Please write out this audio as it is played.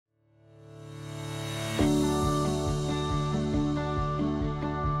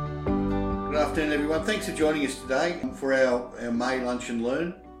afternoon, everyone. Thanks for joining us today for our May Lunch and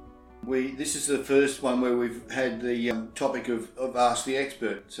Learn. This is the first one where we've had the topic of Ask the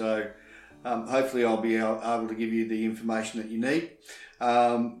Expert. So hopefully I'll be able to give you the information that you need.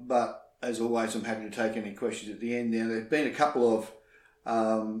 But as always, I'm happy to take any questions at the end. Now, there have been a couple of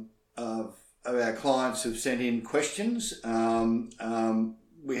our clients have sent in questions. We haven't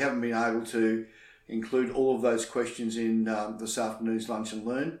been able to include all of those questions in this afternoon's Lunch and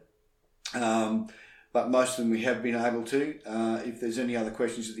Learn. But most of them we have been able to. If there's any other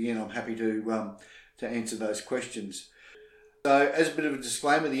questions at the end, I'm happy to answer those questions. So as a bit of a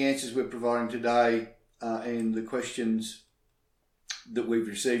disclaimer, the answers we're providing today and the questions that we've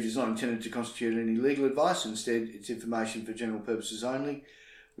received is not intended to constitute any legal advice. Instead, it's information for general purposes only.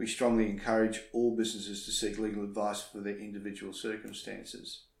 We strongly encourage all businesses to seek legal advice for their individual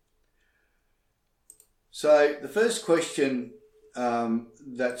circumstances. So the first question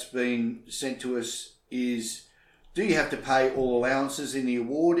that's been sent to us is, do you have to pay all allowances in the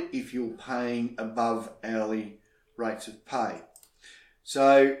award if you're paying above hourly rates of pay?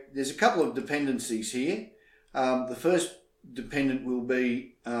 So there's a couple of dependencies here. The first dependent will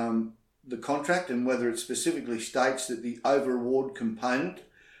be the contract and whether it specifically states that the over award component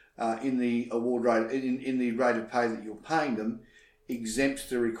in the award rate in the rate of pay that you're paying them exempts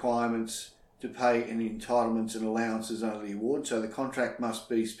the requirements to pay any entitlements and allowances under the award. So the contract must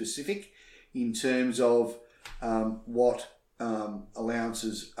be specific in terms of what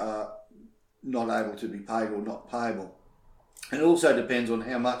allowances are not able to be paid or not payable. And it also depends on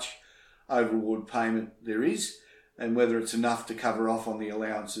how much over award payment there is and whether it's enough to cover off on the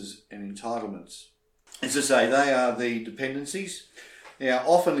allowances and entitlements. As I say, they are the dependencies. Now,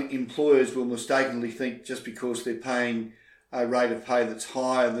 often employers will mistakenly think just because they're paying a rate of pay that's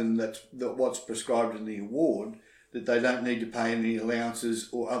higher than what's prescribed in the award, that they don't need to pay any allowances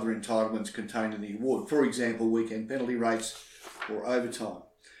or other entitlements contained in the award. For example, weekend penalty rates or overtime.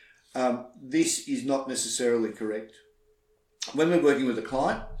 This is not necessarily correct. When we're working with a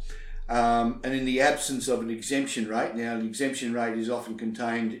client, and in the absence of an exemption rate, now an exemption rate is often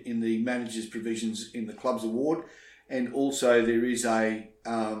contained in the manager's provisions in the club's award, and also there is an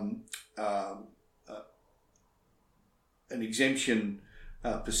exemption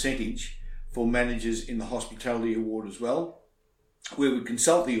percentage for managers in the hospitality award as well. We would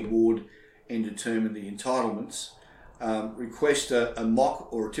consult the award and determine the entitlements, request a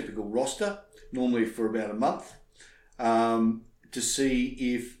mock or a typical roster, normally for about a month, to see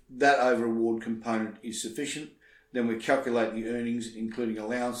if that over award component is sufficient. Then we calculate the earnings, including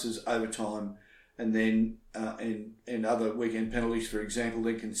allowances, overtime, and then and other weekend penalties, for example,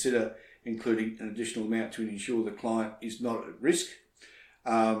 then consider including an additional amount to ensure the client is not at risk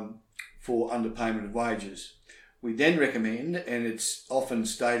for underpayment of wages. We then recommend, and it's often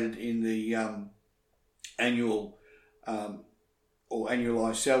stated in the annual or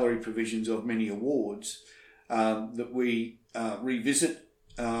annualised salary provisions of many awards, that we revisit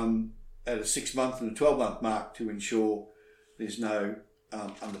at a 6-month and a 12-month mark to ensure there's no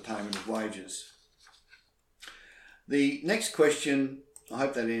underpayment of wages. The next question, I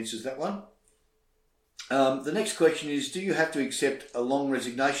hope that answers that one. The next question is, do you have to accept a long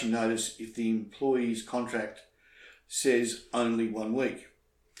resignation notice if the employee's contract says only 1 week?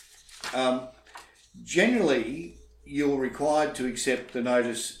 Generally, you're required to accept the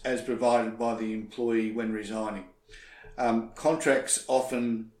notice as provided by the employee when resigning. Contracts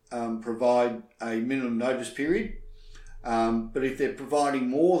often provide a minimum notice period, but if they're providing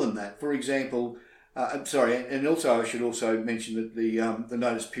more than that, for example, and also I should also mention that the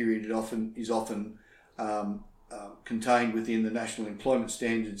notice period is often contained within the National Employment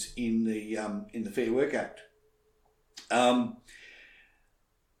Standards in the Fair Work Act.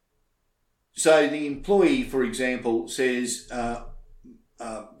 So the employee, for example, says, the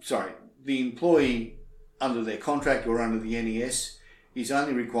employee under their contract or under the NES is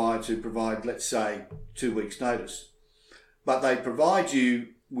only required to provide, let's say, 2 weeks' notice, but they provide you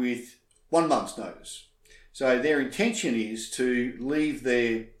with 1 month's notice. So their intention is to leave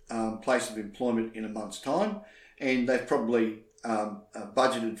their place of employment in a month's time, and they've probably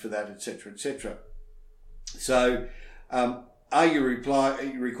budgeted for that, etc., etc. So are you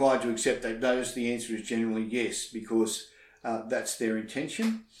required to accept that notice? The answer is generally yes, because that's their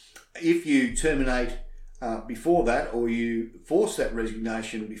intention. If you terminate before that, or you force that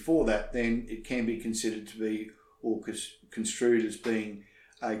resignation before that, then it can be considered to be or construed as being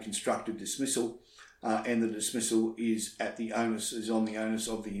a constructive dismissal, and the dismissal is on the onus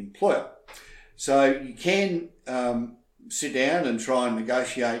of the employer. So you can sit down and try and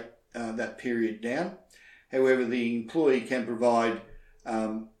negotiate that period down. However, the employee can provide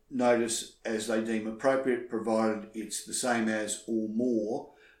notice as they deem appropriate, provided it's the same as or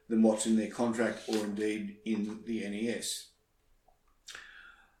more than what's in their contract or indeed in the NES.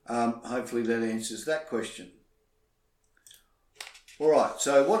 Hopefully that answers that question. All right,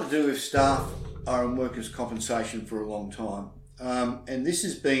 so what to do if staff are on workers' compensation for a long time? And this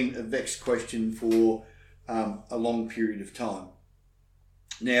has been a vexed question for a long period of time.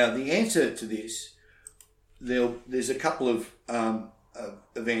 Now, the answer to this, there's a couple of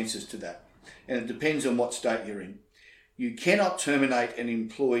answers to that, and it depends on what state you're in. You cannot terminate an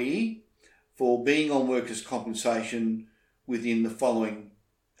employee for being on workers' compensation within the following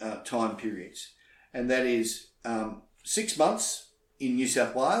time periods, and that is 6 months in New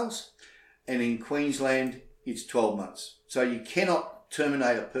South Wales, and in Queensland it's 12 months. So you cannot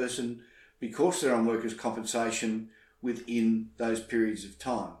terminate a person because they're on workers' compensation within those periods of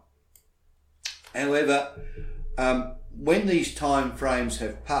time. However, when these time frames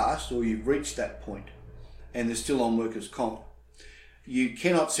have passed, or you've reached that point and they're still on workers' comp, you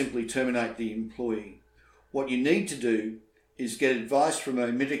cannot simply terminate the employee. What you need to do is get advice from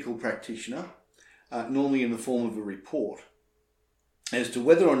a medical practitioner, normally in the form of a report, as to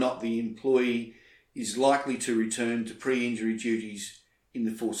whether or not the employee is likely to return to pre-injury duties in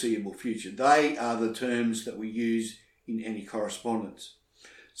the foreseeable future. They are the terms that we use in any correspondence.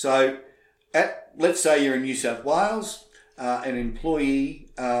 So, let's say you're in New South Wales, an employee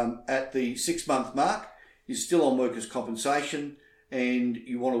at the 6 month mark is still on workers' compensation, and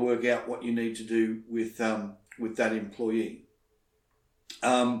you want to work out what you need to do with that employee.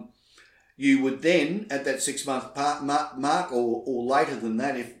 You would then, at that 6 month mark or later than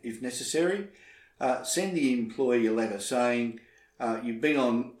that if necessary, send the employee a letter saying you've been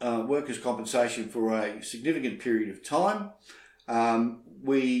on workers' compensation for a significant period of time.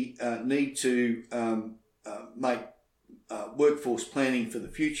 We need to make workforce planning for the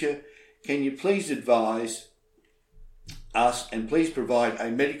future. Can you please advise us and please provide a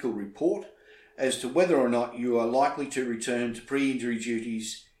medical report as to whether or not you are likely to return to pre-injury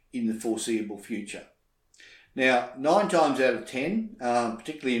duties in the foreseeable future? Now, 9 times out of 10,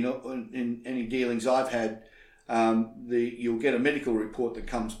 particularly in any dealings I've had, you'll get a medical report that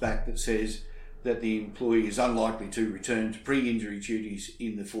comes back that says that the employee is unlikely to return to pre-injury duties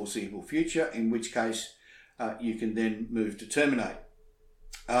in the foreseeable future, in which case you can then move to terminate.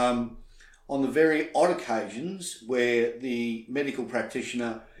 On the very odd occasions where the medical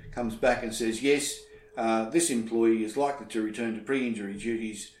practitioner comes back and says, yes, this employee is likely to return to pre-injury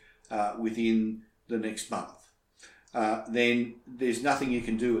duties within the next month, then there's nothing you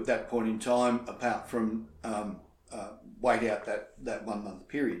can do at that point in time apart from wait out that 1 month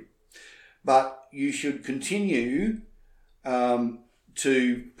period. But you should continue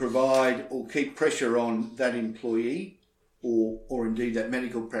to provide or keep pressure on that employee or indeed that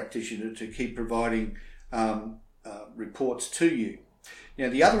medical practitioner to keep providing reports to you. Now,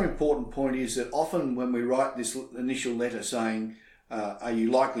 the other important point is that often when we write this initial letter saying, are you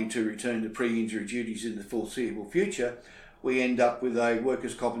likely to return to pre-injury duties in the foreseeable future, we end up with a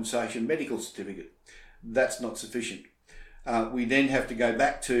workers' compensation medical certificate. That's not sufficient. We then have to go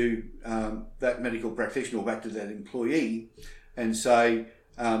back to that medical practitioner or back to that employee and say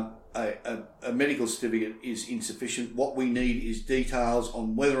a medical certificate is insufficient. What we need is details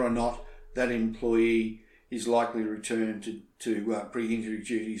on whether or not that employee is likely to return to pre-injury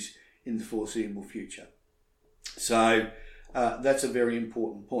duties in the foreseeable future. So that's a very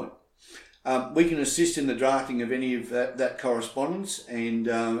important point. We can assist in the drafting of any of that correspondence and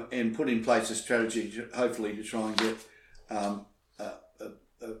put in place a strategy hopefully to try and get a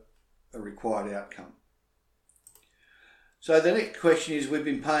required outcome. So the next question is, we've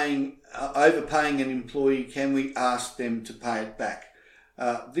been overpaying an employee, can we ask them to pay it back?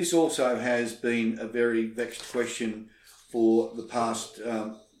 This also has been a very vexed question for the past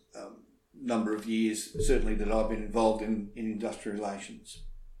number of years, certainly that I've been involved in industrial relations.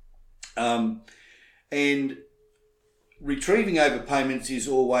 And retrieving overpayments is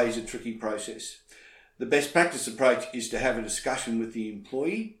always a tricky process. The best practice approach is to have a discussion with the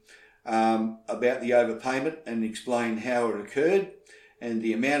employee about the overpayment and explain how it occurred and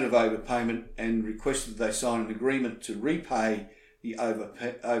the amount of overpayment, and request that they sign an agreement to repay the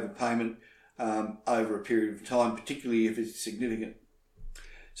overpayment over a period of time, particularly if it's significant.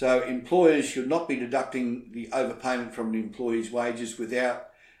 So employers should not be deducting the overpayment from an employee's wages without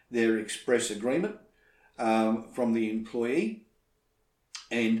their express agreement from the employee,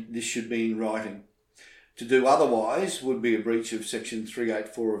 and this should be in writing. To do otherwise would be a breach of Section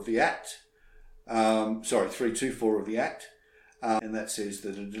 384 of the Act, 324 of the Act, and that says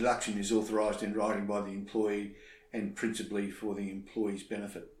that a deduction is authorised in writing by the employee and principally for the employee's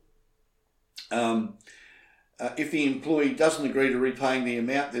benefit. If the employee doesn't agree to repaying the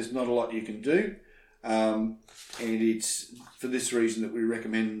amount, there's not a lot you can do. And it's for this reason that we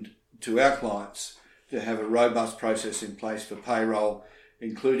recommend to our clients to have a robust process in place for payroll,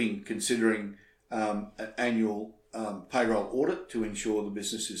 including considering an annual payroll audit to ensure the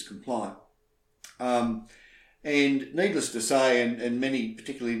business is compliant. And needless to say, and many,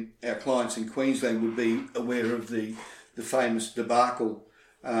 particularly our clients in Queensland, would be aware of the famous debacle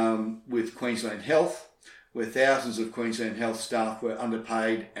with Queensland Health, where thousands of Queensland Health staff were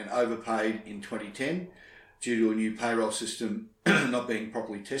underpaid and overpaid in 2010 due to a new payroll system not being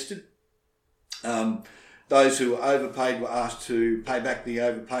properly tested. Those who were overpaid were asked to pay back the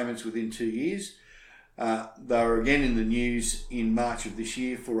overpayments within 2 years. They were again in the news in March of this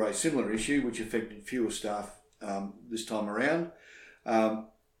year for a similar issue, which affected fewer staff this time around.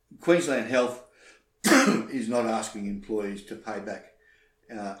 Queensland Health is not asking employees to pay back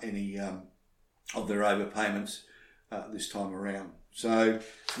any of their overpayments this time around. So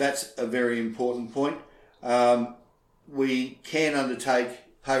that's a very important point. We can undertake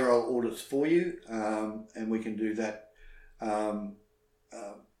payroll audits for you, and we can do that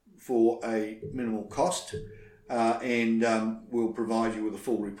for a minimal cost, and we'll provide you with a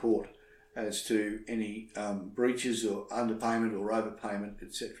full report as to any breaches or underpayment or overpayment,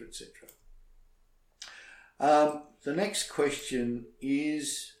 etc., etc. The next question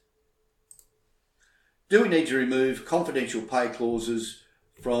is, do we need to remove confidential pay clauses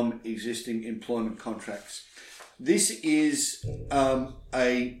from existing employment contracts? This is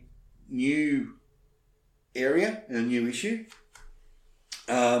a new area, a new issue.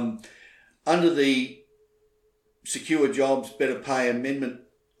 Under the Secure Jobs, Better Pay Amendment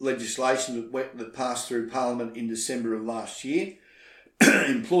legislation that passed through Parliament in December of last year,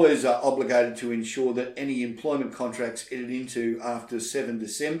 employers are obligated to ensure that any employment contracts entered into after 7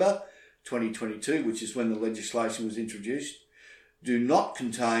 December 2022, which is when the legislation was introduced, do not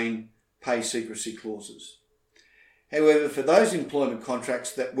contain pay secrecy clauses. However, for those employment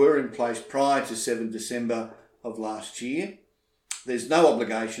contracts that were in place prior to 7 December of last year, there's no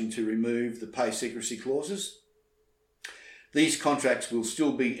obligation to remove the pay secrecy clauses. These contracts will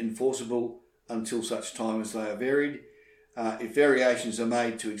still be enforceable until such time as they are varied. If variations are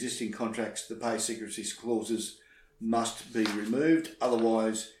made to existing contracts, the pay secrecy clauses must be removed.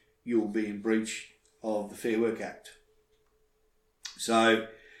 Otherwise, you'll be in breach of the Fair Work Act. So,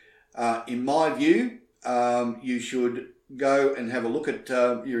 in my view, you should go and have a look at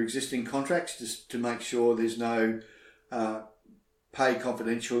your existing contracts just to make sure there's no pay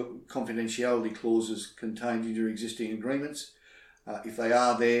confidentiality clauses contained in your existing agreements. If they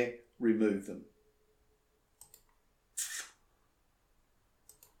are there, remove them.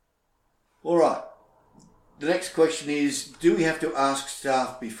 All right. The next question is, do we have to ask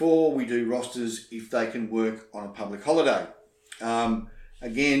staff before we do rosters if they can work on a public holiday?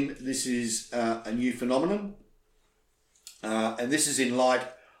 Again, this is a new phenomenon, and this is in light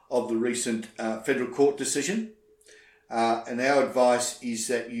of the recent federal court decision. And our advice is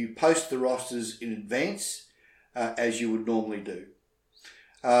that you post the rosters in advance as you would normally do.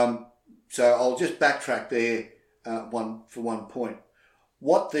 So I'll just backtrack there for one point.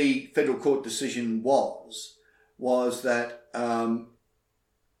 What the federal court decision was that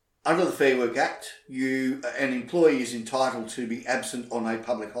under the Fair Work Act, an employee is entitled to be absent on a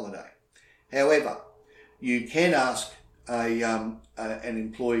public holiday. However, you can ask an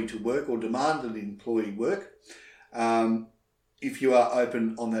employee to work or demand that the employee work if you are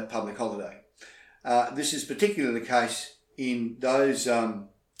open on that public holiday. This is particularly the case in those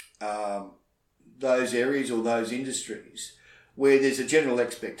areas or those industries where there's a general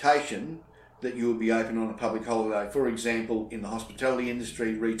expectation that you will be open on a public holiday, for example, in the hospitality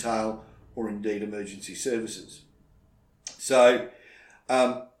industry, retail, or indeed emergency services. So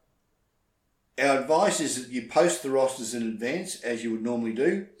our advice is that you post the rosters in advance as you would normally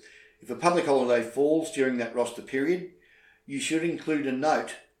do. If a public holiday falls during that roster period, you should include a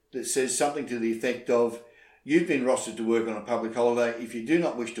note that says something to the effect of, you've been rostered to work on a public holiday. If you do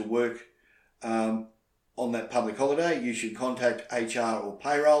not wish to work on that public holiday, you should contact HR or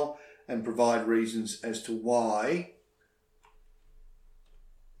payroll and provide reasons as to why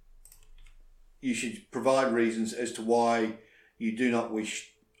you do not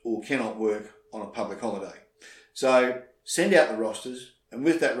wish or cannot work on a public holiday. So send out the rosters, and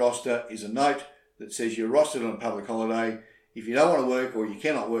with that roster is a note that says you're rostered on a public holiday. If you don't want to work or you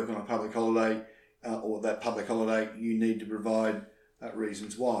cannot work on a public holiday or that public holiday, you need to provide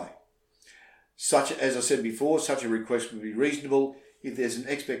reasons why. As I said before, such a request would be reasonable if there's an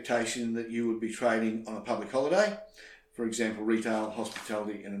expectation that you would be trading on a public holiday. for example, retail,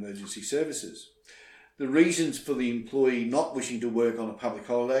 hospitality and emergency services. The reasons for the employee not wishing to work on a public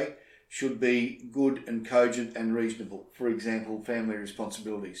holiday should be good and cogent and reasonable, for example, family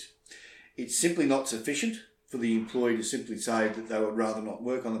responsibilities. It's simply not sufficient for the employee to simply say that they would rather not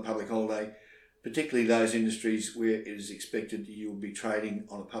work on a public holiday, particularly those industries where it is expected you will be trading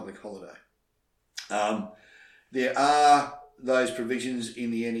on a public holiday. There are those provisions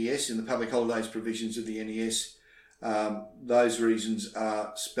in the NES, in the public holidays provisions of the NES. Those reasons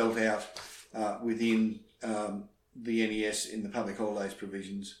are spelt out within the NES in the public holidays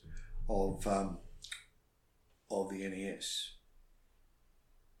provisions of the NES.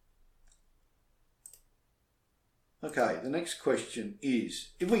 Okay, the next question is,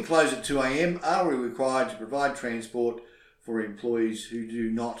 if we close at 2 a.m, are we required to provide transport for employees who do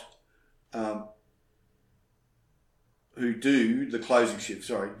the closing shift?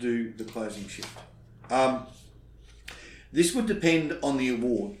 This would depend on the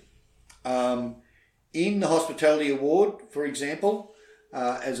award. In the hospitality award, for example,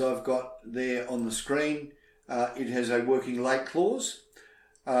 as I've got there on the screen, it has a working late clause,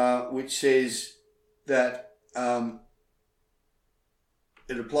 which says that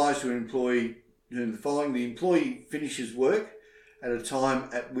it applies to an employee doing the following. The employee finishes work at a time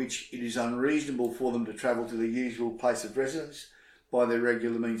at which it is unreasonable for them to travel to their usual place of residence by their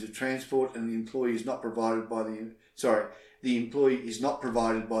regular means of transport, and the employee is not provided by the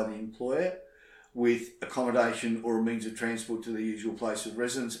employer with accommodation or a means of transport to the usual place of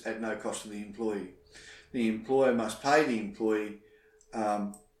residence at no cost to the employee. The employer must pay the employee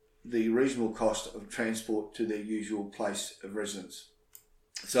the reasonable cost of transport to their usual place of residence.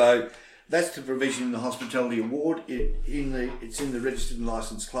 So that's the provision in the hospitality award. It's in the registered and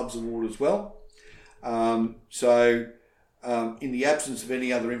licensed clubs award as well. In the absence of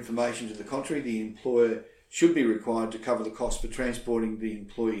any other information to the contrary, the employer should be required to cover the cost for transporting the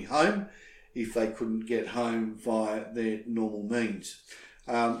employee home if they couldn't get home via their normal means.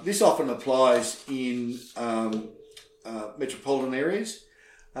 This often applies in metropolitan areas,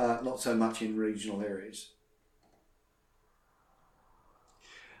 not so much in regional areas.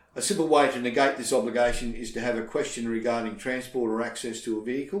 A simple way to negate this obligation is to have a question regarding transport or access to a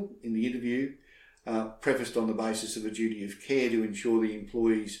vehicle in the interview, prefaced on the basis of a duty of care to ensure the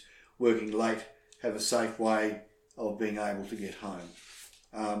employees working late have a safe way of being able to get home.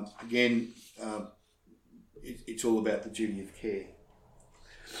 It's all about the duty of care.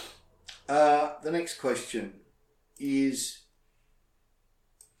 The next question is,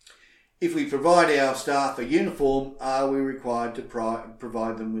 if we provide our staff a uniform, are we required to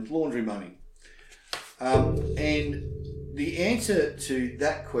provide them with laundry money? And the answer to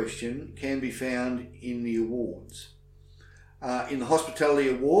that question can be found in the awards. In the hospitality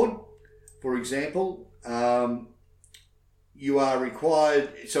award, for example,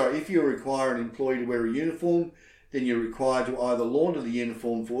 if you require an employee to wear a uniform, then you're required to either launder the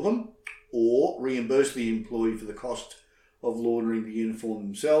uniform for them or reimburse the employee for the cost of laundering the uniform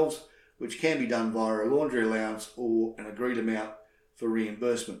themselves, which can be done via a laundry allowance or an agreed amount for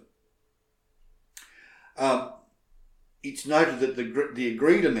reimbursement. It's noted that the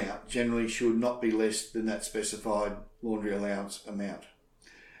agreed amount generally should not be less than that specified laundry allowance amount.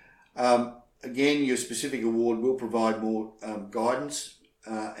 Again, your specific award will provide more guidance.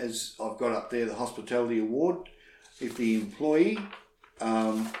 As I've got up there, the hospitality award, if the employee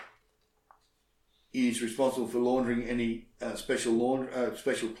is responsible for laundering any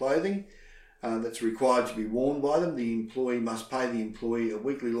special clothing that's required to be worn by them, the employee must pay the employee a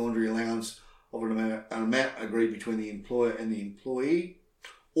weekly laundry allowance of an amount agreed between the employer and the employee,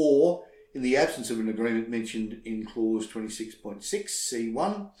 or, in the absence of an agreement mentioned in clause 26.6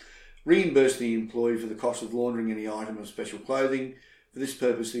 C1, reimburse the employee for the cost of laundering any item of special clothing. For this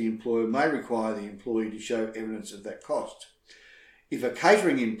purpose, the employer may require the employee to show evidence of that cost. If a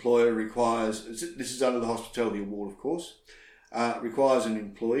catering employer requires, this is under the hospitality award of course, requires an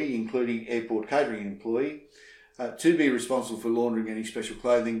employee, including airport catering employee, to be responsible for laundering any special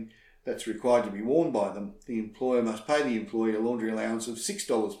clothing that's required to be worn by them, the employer must pay the employee a laundry allowance of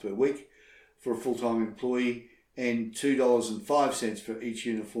 $6 per week for a full-time employee and $2.05 for each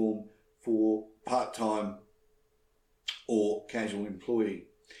uniform for part-time or casual employee.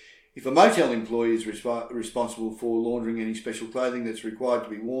 If a motel employee is responsible for laundering any special clothing that's required to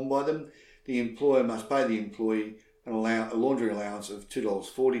be worn by them, the employer must pay the employee a laundry allowance of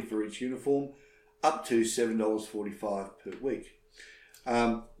 $2.40 for each uniform, up to $7.45 per week.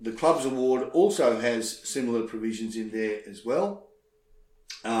 The Clubs Award also has similar provisions in there as well,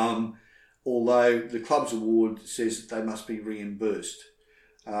 although the Clubs Award says that they must be reimbursed.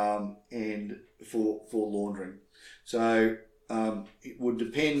 and for laundering. So it would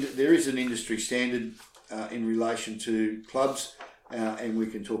depend. There is an industry standard in relation to clubs, and we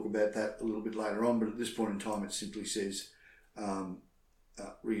can talk about that a little bit later on, but at this point in time it simply says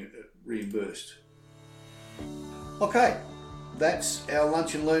reimbursed. Okay, that's our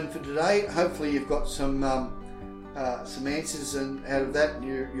lunch and learn for today. Hopefully you've got some answers and out of that, and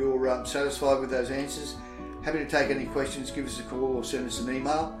you're satisfied with those answers. Happy to take any questions. Give us a call or send us an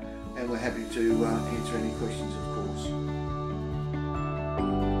email, and we're happy to answer any questions.